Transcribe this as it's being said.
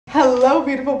Hello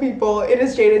beautiful people, it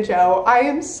is Jada Joe. I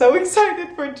am so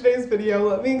excited for today's video.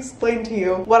 Let me explain to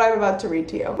you what I'm about to read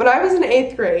to you. When I was in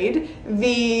 8th grade,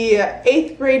 the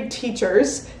 8th grade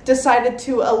teachers decided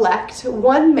to elect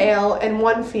one male and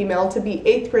one female to be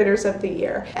 8th graders of the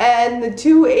year. And the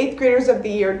two 8th graders of the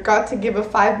year got to give a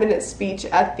 5-minute speech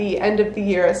at the end of the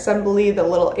year assembly, the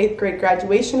little 8th grade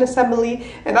graduation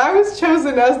assembly, and I was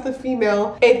chosen as the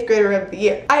female 8th grader of the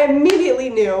year. I immediately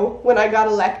knew when I got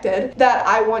elected that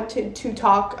I wanted to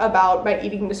talk about my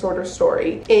eating disorder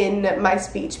story in my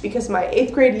speech, because my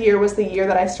 8th grade year was the year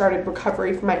that I started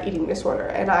recovery from my eating disorder,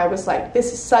 and I was like,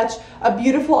 this is such a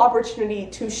beautiful opportunity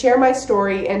to share my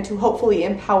story and to hopefully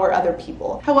empower other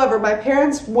people. However, my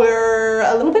parents were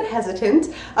a little bit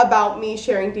hesitant about me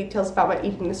sharing details about my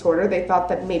eating disorder. They thought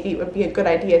that maybe it would be a good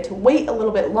idea to wait a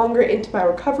little bit longer into my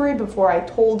recovery before I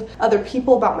told other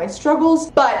people about my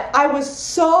struggles, but I was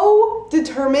so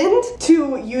determined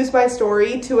to use my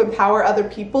story to empower other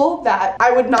people that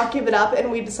I would not give it up, and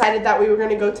we decided that we were going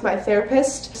to go to my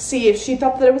therapist to see if she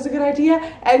thought that it was a good idea,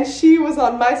 and she was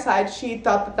on my side. She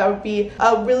thought that that would be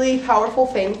a really powerful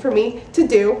thing for me to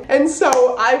do, and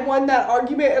so I won that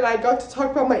argument and I got to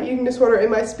talk about my eating disorder in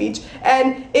my speech,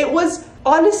 and it was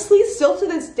honestly, still to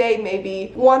this day,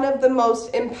 maybe one of the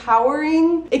most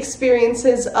empowering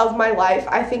experiences of my life.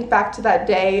 I think back to that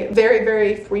day very,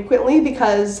 very frequently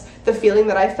because the feeling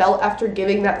that I felt after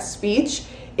giving that speech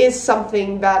is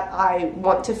something that I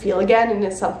want to feel again, and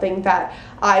is something that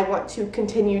I want to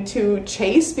continue to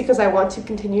chase, because I want to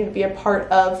continue to be a part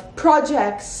of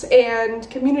projects and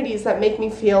communities that make me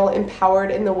feel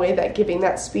empowered in the way that giving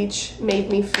that speech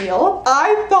made me feel.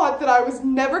 I thought that I was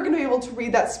never going to be able to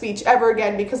read that speech ever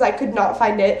again because I could not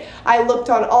find it. I looked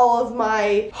on all of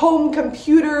my home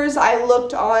computers, I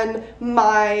looked on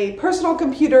my personal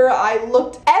computer, I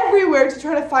looked everywhere to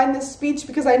try to find this speech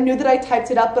because I knew that I typed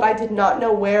it up, but I did not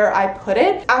know where I put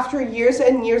it. After years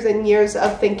and years and years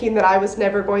of thinking that I was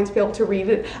never going to be able to read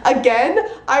it again,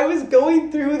 I was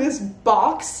going through this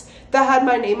box that had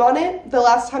my name on it the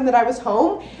last time that I was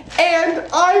home, and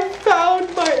I found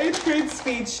my 8th grade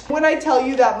speech. When I tell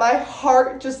you that my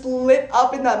heart just lit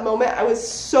up in that moment, I was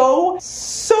so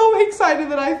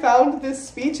excited that I found this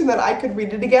speech and that I could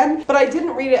read it again. But I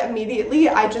didn't read it immediately,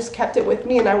 I just kept it with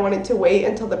me, and I wanted to wait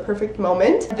until the perfect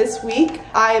moment. This week,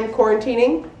 I am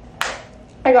quarantining.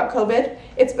 I got COVID.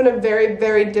 It's been a very,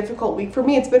 very difficult week for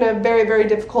me. It's been a very, very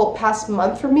difficult past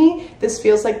month for me. This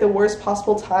feels like the worst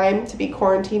possible time to be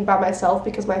quarantined by myself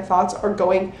because my thoughts are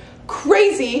going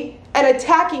crazy and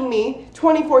attacking me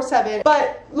 24/7.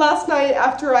 But last night,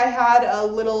 after I had a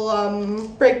little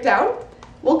breakdown,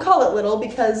 we'll call it little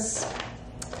because,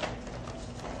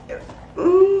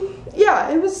 yeah,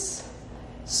 it was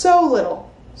so little,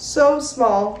 so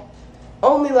small,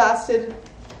 only lasted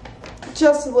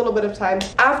just a little bit of time.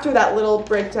 After that little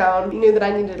breakdown, I knew that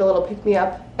I needed a little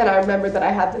pick-me-up, and I remembered that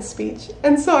I had this speech,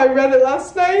 and so I read it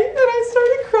last night and I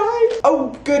started crying.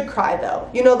 Oh, good cry though.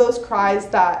 You know those cries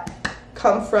that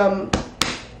come from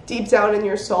deep down in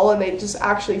your soul and they just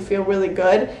actually feel really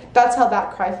good? That's how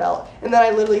that cry felt. And then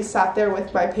I literally sat there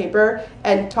with my paper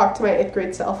and talked to my 8th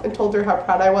grade self and told her how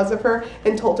proud I was of her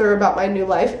and told her about my new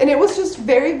life, and it was just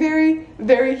very, very,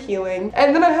 very healing.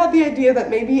 And then I had the idea that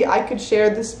maybe I could share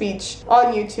the speech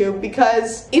on YouTube,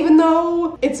 because even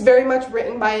though it's very much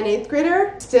written by an 8th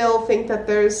grader, I still think that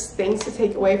there's things to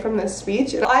take away from this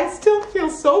speech, and I still feel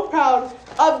so proud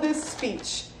of this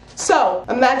speech. So,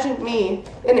 imagine me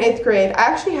in 8th grade. I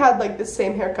actually had like the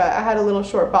same haircut. I had a little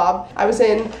short bob. I was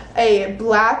in a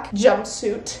black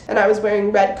jumpsuit and I was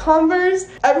wearing red Converse.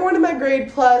 Everyone in my grade,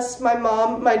 plus my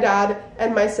mom, my dad,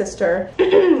 and my sister.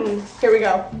 Here we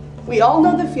go. We all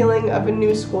know the feeling of a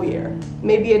new school year.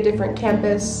 Maybe a different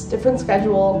campus, different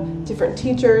schedule, different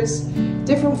teachers,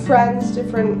 different friends,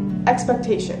 different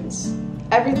expectations.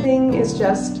 Everything is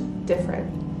just different.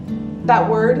 That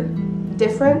word,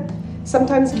 different,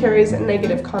 sometimes carries a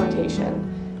negative connotation,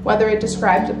 whether it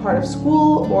describes a part of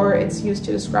school or it's used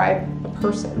to describe a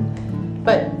person.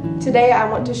 But today I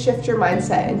want to shift your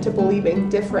mindset into believing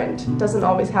different doesn't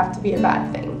always have to be a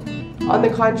bad thing. On the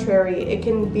contrary, it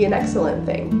can be an excellent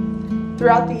thing.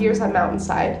 Throughout the years at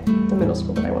Mountainside, the middle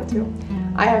school that I went to,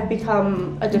 I have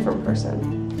become a different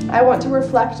person. I want to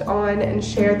reflect on and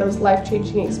share those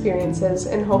life-changing experiences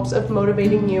in hopes of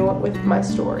motivating you with my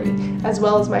story, as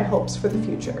well as my hopes for the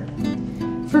future.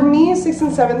 For me, 6th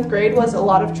and 7th grade was a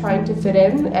lot of trying to fit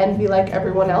in and be like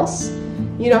everyone else.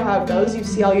 You know how it goes, you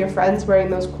see all your friends wearing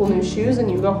those cool new shoes and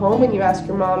you go home and you ask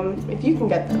your mom if you can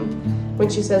get them. When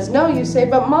she says no, you say,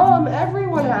 but mom,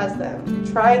 everyone has them,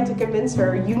 trying to convince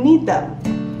her you need them.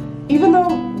 Even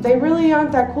though they really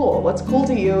aren't that cool. What's cool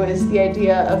to you is the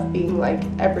idea of being like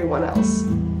everyone else.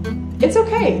 It's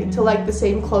okay to like the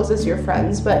same clothes as your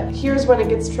friends, but here's when it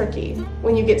gets tricky.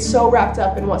 When you get so wrapped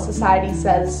up in what society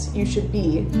says you should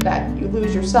be that you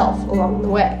lose yourself along the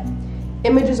way.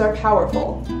 Images are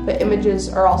powerful, but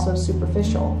images are also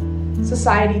superficial.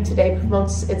 Society today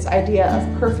promotes its idea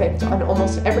of perfect on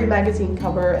almost every magazine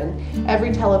cover and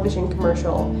every television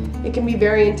commercial. It can be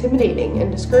very intimidating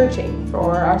and discouraging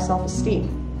for our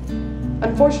self-esteem.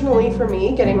 Unfortunately for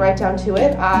me, getting right down to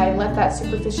it, I let that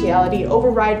superficiality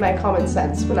override my common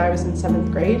sense when I was in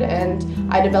 7th grade,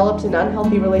 and I developed an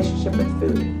unhealthy relationship with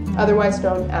food, otherwise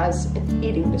known as an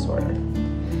eating disorder.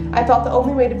 I thought the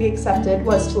only way to be accepted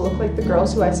was to look like the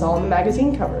girls who I saw on the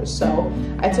magazine covers, so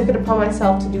I took it upon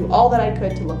myself to do all that I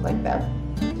could to look like them.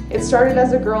 It started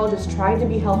as a girl just trying to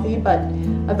be healthy, but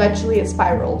eventually it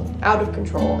spiraled out of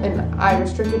control, and I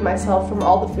restricted myself from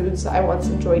all the foods I once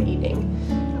enjoyed eating.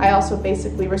 I also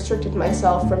basically restricted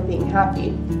myself from being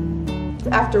happy.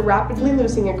 After rapidly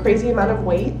losing a crazy amount of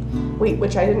weight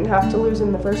which I didn't have to lose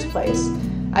in the first place,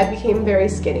 I became very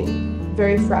skinny,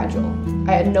 very fragile.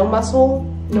 I had no muscle,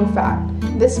 no fat.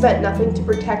 This meant nothing to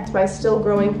protect my still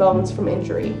growing bones from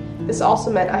injury. This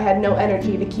also meant I had no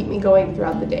energy to keep me going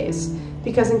throughout the days.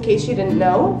 Because in case you didn't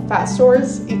know, fat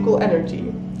stores equal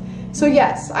energy. So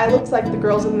yes, I looked like the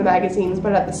girls in the magazines,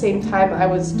 but at the same time I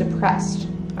was depressed.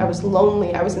 I was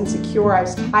lonely, I was insecure, I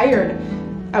was tired,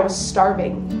 I was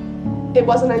starving. It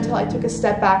wasn't until I took a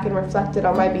step back and reflected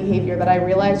on my behavior that I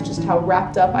realized just how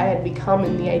wrapped up I had become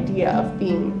in the idea of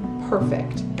being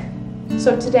perfect.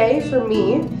 So today, for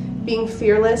me, being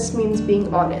fearless means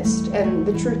being honest, and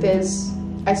the truth is,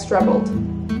 I struggled.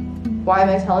 Why am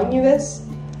I telling you this?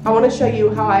 I want to show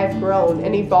you how I have grown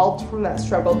and evolved from that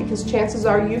struggle, because chances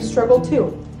are you struggled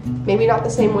too. Maybe not the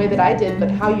same way that I did, but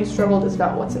how you struggled is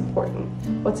not what's important.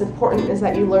 What's important is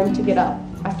that you learn to get up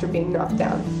after being knocked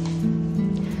down.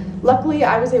 Luckily,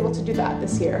 I was able to do that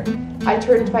this year. I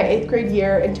turned my 8th grade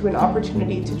year into an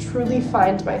opportunity to truly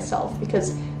find myself,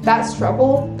 because that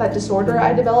struggle, that disorder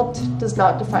I developed, does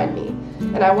not define me,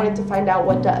 and I wanted to find out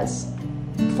what does.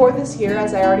 Before this year,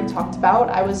 as I already talked about,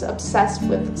 I was obsessed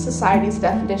with society's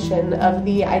definition of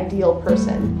the ideal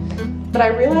person. But I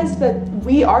realized that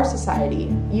we are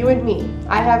society, you and me.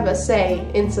 I have a say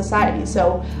in society,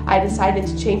 so I decided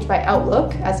to change my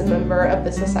outlook as a member of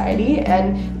the society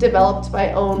and developed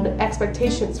my own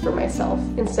expectations for myself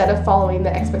instead of following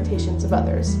the expectations of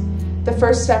others. The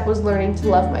first step was learning to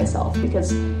love myself,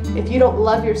 because if you don't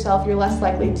love yourself, you're less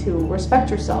likely to respect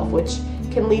yourself, which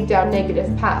can lead down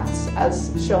negative paths,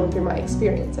 as shown through my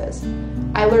experiences.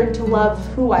 I learned to love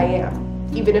who I am,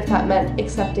 even if that meant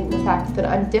accepting the fact that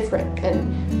I'm different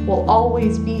and will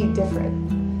always be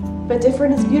different. But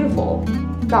different is beautiful.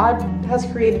 God has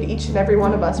created each and every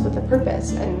one of us with a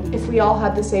purpose, and if we all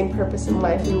had the same purpose in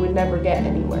life, we would never get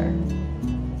anywhere.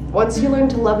 Once you learn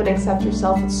to love and accept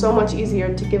yourself, it's so much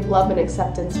easier to give love and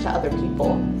acceptance to other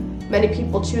people. Many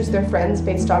people choose their friends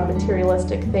based on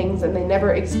materialistic things, and they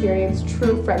never experience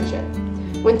true friendship.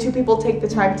 When two people take the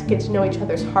time to get to know each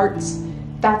other's hearts,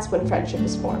 that's when friendship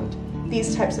is formed.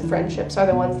 These types of friendships are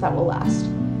the ones that will last.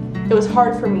 It was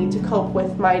hard for me to cope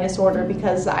with my disorder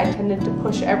because I tended to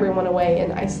push everyone away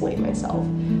and isolate myself.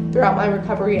 Throughout my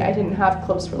recovery, I didn't have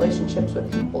close relationships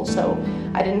with people, so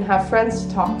I didn't have friends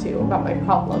to talk to about my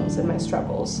problems and my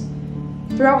struggles.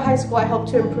 Throughout high school, I hoped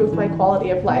to improve my quality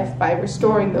of life by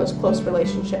restoring those close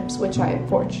relationships, which I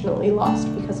unfortunately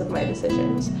lost because of my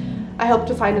decisions. I hope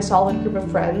to find a solid group of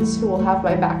friends who will have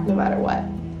my back no matter what.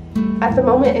 At the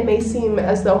moment, it may seem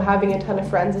as though having a ton of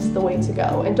friends is the way to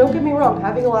go. And don't get me wrong,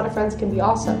 having a lot of friends can be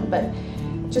awesome, but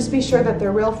just be sure that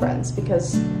they're real friends,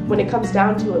 because when it comes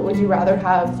down to it, would you rather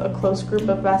have a close group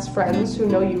of best friends who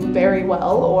know you very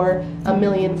well, or a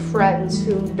million friends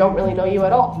who don't really know you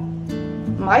at all?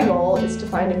 My goal is to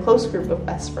find a close group of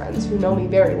best friends who know me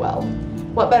very well.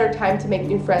 What better time to make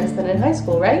new friends than in high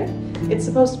school, right? It's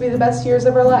supposed to be the best years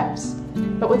of our lives.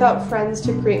 But without friends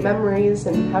to create memories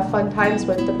and have fun times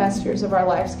with, the best years of our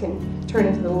lives can turn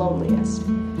into the loneliest.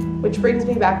 Which brings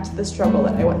me back to the struggle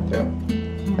that I went through.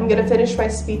 I'm going to finish my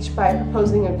speech by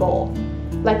proposing a goal.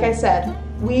 Like I said,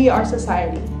 we are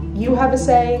society. You have a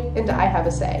say, and I have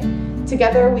a say.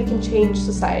 Together we can change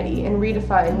society and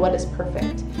redefine what is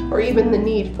perfect, or even the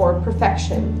need for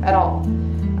perfection at all.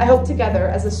 I hope together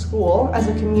as a school, as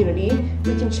a community,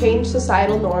 we can change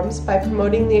societal norms by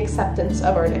promoting the acceptance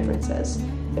of our differences.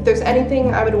 If there's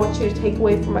anything I would want you to take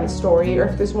away from my story, or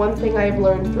if there's one thing I have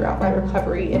learned throughout my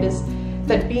recovery, it is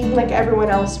that being like everyone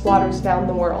else waters down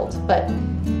the world, but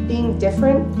being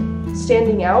different,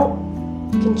 standing out,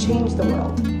 can change the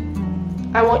world.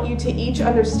 I want you to each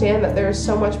understand that there is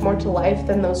so much more to life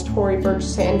than those Tory Burch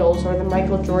sandals or the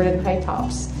Michael Jordan high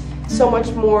tops. So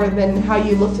much more than how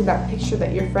you looked at that picture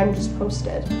that your friend just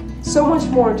posted. So much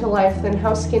more to life than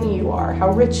how skinny you are,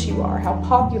 how rich you are, how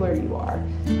popular you are,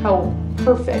 how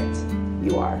perfect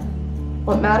you are.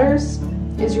 What matters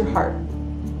is your heart.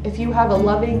 If you have a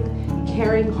loving,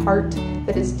 caring heart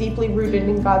that is deeply rooted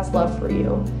in God's love for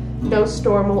you, no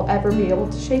storm will ever be able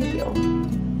to shake you.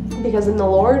 Because in the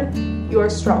Lord, you are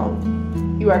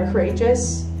strong, you are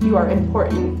courageous, you are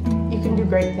important, you can do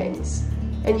great things,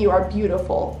 and you are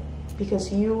beautiful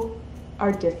because you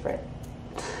are different.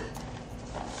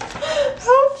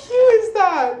 How cute is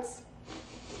that?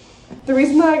 The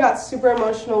reason that I got super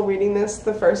emotional reading this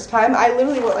the first time, I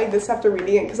literally went like this after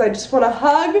reading it because I just want to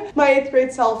hug my 8th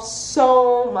grade self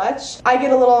so much. I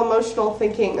get a little emotional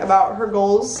thinking about her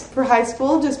goals for high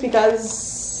school just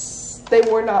because they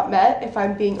were not met, if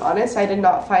I'm being honest. I did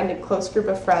not find a close group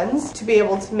of friends to be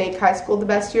able to make high school the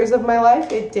best years of my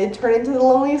life. It did turn into the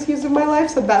loneliest years of my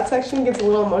life, so that section gets a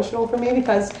little emotional for me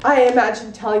because I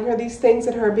imagine telling her these things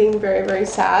and her being very, very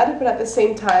sad, but at the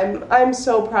same time, I'm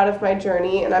so proud of my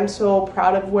journey and I'm so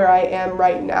proud of where I am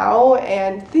right now,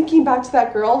 and thinking back to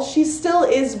that girl, she still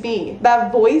is me.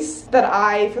 That voice that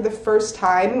I, for the first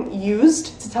time,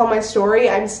 used to tell my story,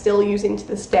 I'm still using to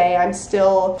this day. I'm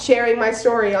still sharing my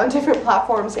story on different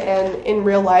platforms and in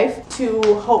real life to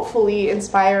hopefully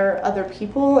inspire other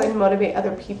people and motivate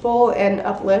other people and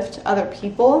uplift other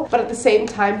people. But at the same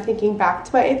time, thinking back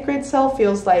to my 8th grade self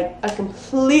feels like a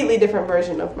completely different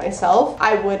version of myself.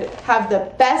 I would have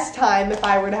the best time if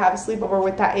I were to have a sleepover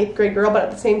with that 8th grade girl, but at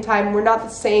the same time, we're not the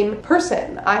same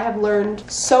person. I have learned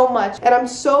so much, and I'm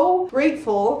so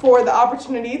grateful for the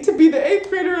opportunity to be the 8th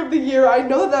grader of the year. I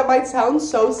know that that might sound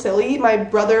so silly. My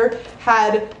brother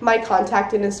had my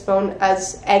contact in his phone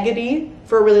as Agony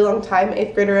for a really long time,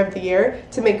 8th grader of the year,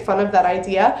 to make fun of that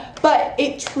idea, but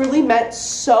it truly meant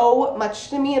so much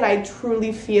to me, and I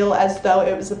truly feel as though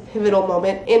it was a pivotal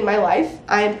moment in my life.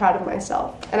 I am proud of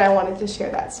myself, and I wanted to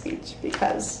share that speech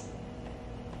because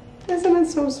isn't it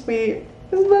so sweet?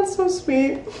 Isn't that so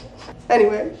sweet?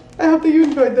 Anyway, I hope that you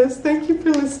enjoyed this. Thank you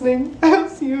for listening. I'll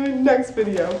see you in the next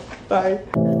video. Bye.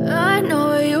 I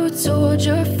know you told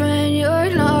your friend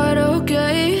you're not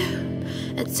okay,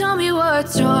 and tell me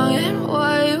what's wrong and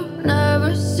why you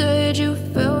never said you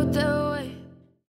felt